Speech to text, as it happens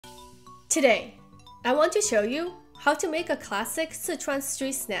Today, I want to show you how to make a classic Sichuan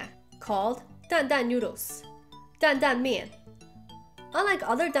street snack called Dan Dan Noodles, Dan Dan Mian. Unlike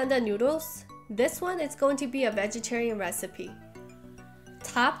other Dan Dan noodles, this one is going to be a vegetarian recipe.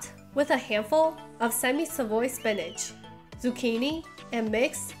 Topped with a handful of semi-savoy spinach, zucchini, and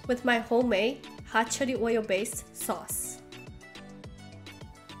mixed with my homemade hot chili oil based sauce.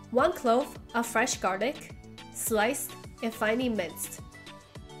 1 clove of fresh garlic, sliced and finely minced.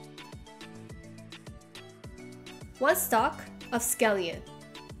 1 stalk of scallion.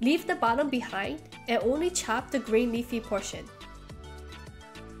 Leave the bottom behind and only chop the green leafy portion.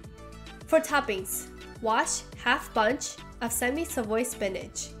 For toppings, wash half bunch of semi-savoy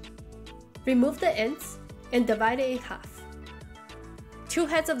spinach. Remove the ends and divide it in half. 2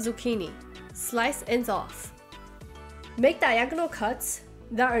 heads of zucchini, slice ends off. Make diagonal cuts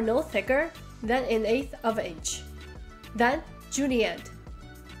that are no thicker than 1/8 of an inch. Then, julienne.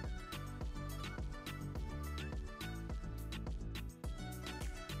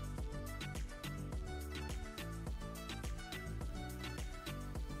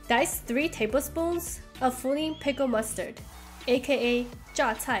 Dice 3 tablespoons of fully pickled mustard, aka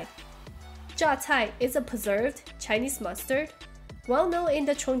榨菜. 榨菜 is a preserved Chinese mustard, well known in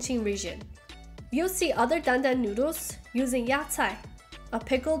the Chongqing region. You'll see other Dan Dan noodles using yacai, a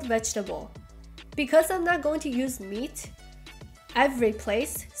pickled vegetable. Because I'm not going to use meat, I've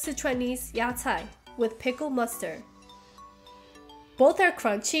replaced Sichuanese yacai with pickled mustard. Both are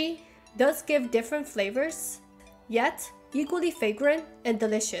crunchy, thus give different flavors, yet equally fragrant and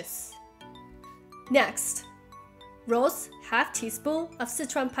delicious. Next, roast half teaspoon of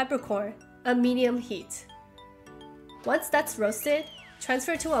Sichuan peppercorn on medium heat. Once that's roasted,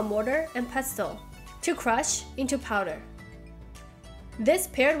 transfer to a mortar and pestle to crush into powder. This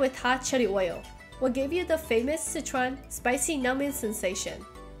paired with hot chili oil will give you the famous Sichuan spicy numbing sensation.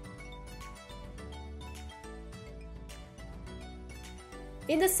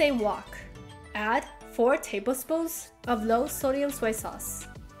 In the same wok, add 4 tablespoons of low sodium soy sauce,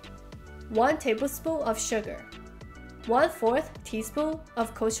 1 tablespoon of sugar, 1/4 teaspoon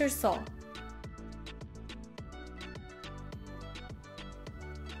of kosher salt,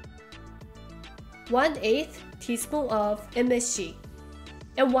 1/8 teaspoon of MSG,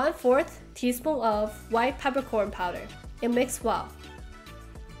 and 1/4 teaspoon of white peppercorn powder, and mix well.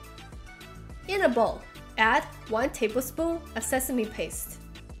 In a bowl, add 1 tablespoon of sesame paste,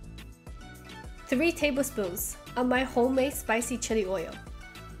 3 tablespoons of my homemade spicy chili oil.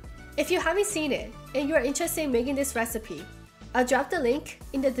 If you haven't seen it and you are interested in making this recipe, I'll drop the link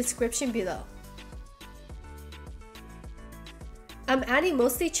in the description below. I'm adding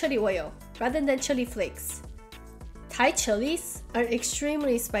mostly chili oil rather than chili flakes. Thai chilies are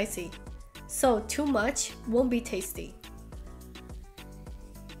extremely spicy, so too much won't be tasty.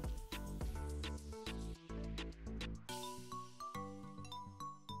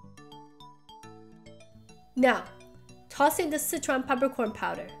 Now, toss in the Sichuan peppercorn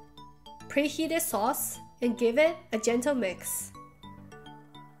powder. Preheated sauce and give it a gentle mix.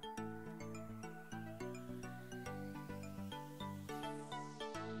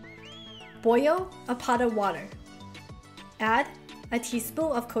 Boil a pot of water. Add a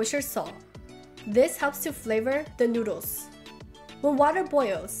teaspoon of kosher salt. This helps to flavor the noodles. When water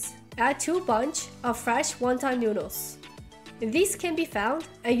boils, add 2 bunch of fresh wonton noodles. These can be found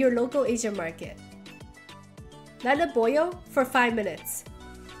at your local Asian market. Let it boil for 5 minutes.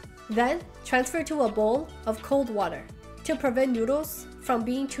 Then, transfer to a bowl of cold water to prevent noodles from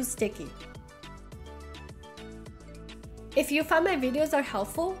being too sticky. If you find my videos are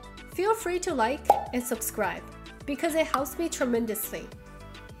helpful, feel free to like and subscribe because it helps me tremendously.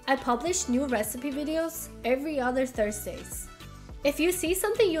 I publish new recipe videos every other Thursdays. If you see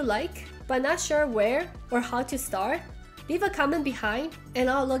something you like but not sure where or how to start, leave a comment behind and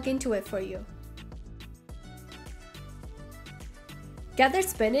I'll look into it for you. Gather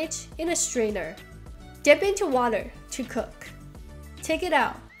spinach in a strainer. Dip into water to cook. Take it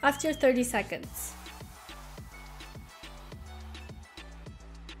out after 30 seconds.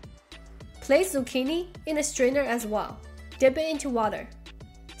 Place zucchini in a strainer as well. Dip it into water.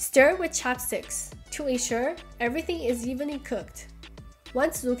 Stir with chopsticks to ensure everything is evenly cooked.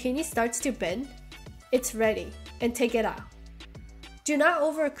 Once zucchini starts to bend, it's ready and take it out. Do not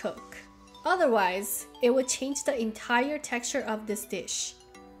overcook. Otherwise, it will change the entire texture of this dish.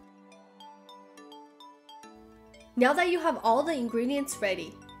 Now that you have all the ingredients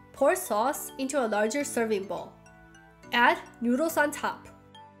ready, pour sauce into a larger serving bowl. Add noodles on top.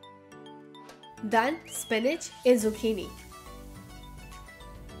 Then spinach and zucchini.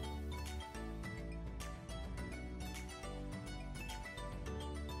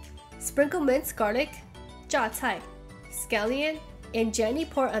 Sprinkle minced garlic, 榨菜, scallion, and gently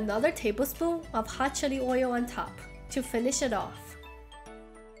pour another tablespoon of hot chili oil on top to finish it off.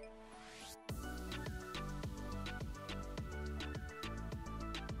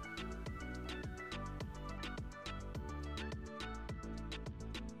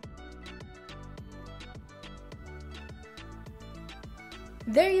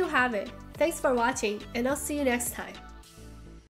 There you have it. Thanks for watching, and I'll see you next time.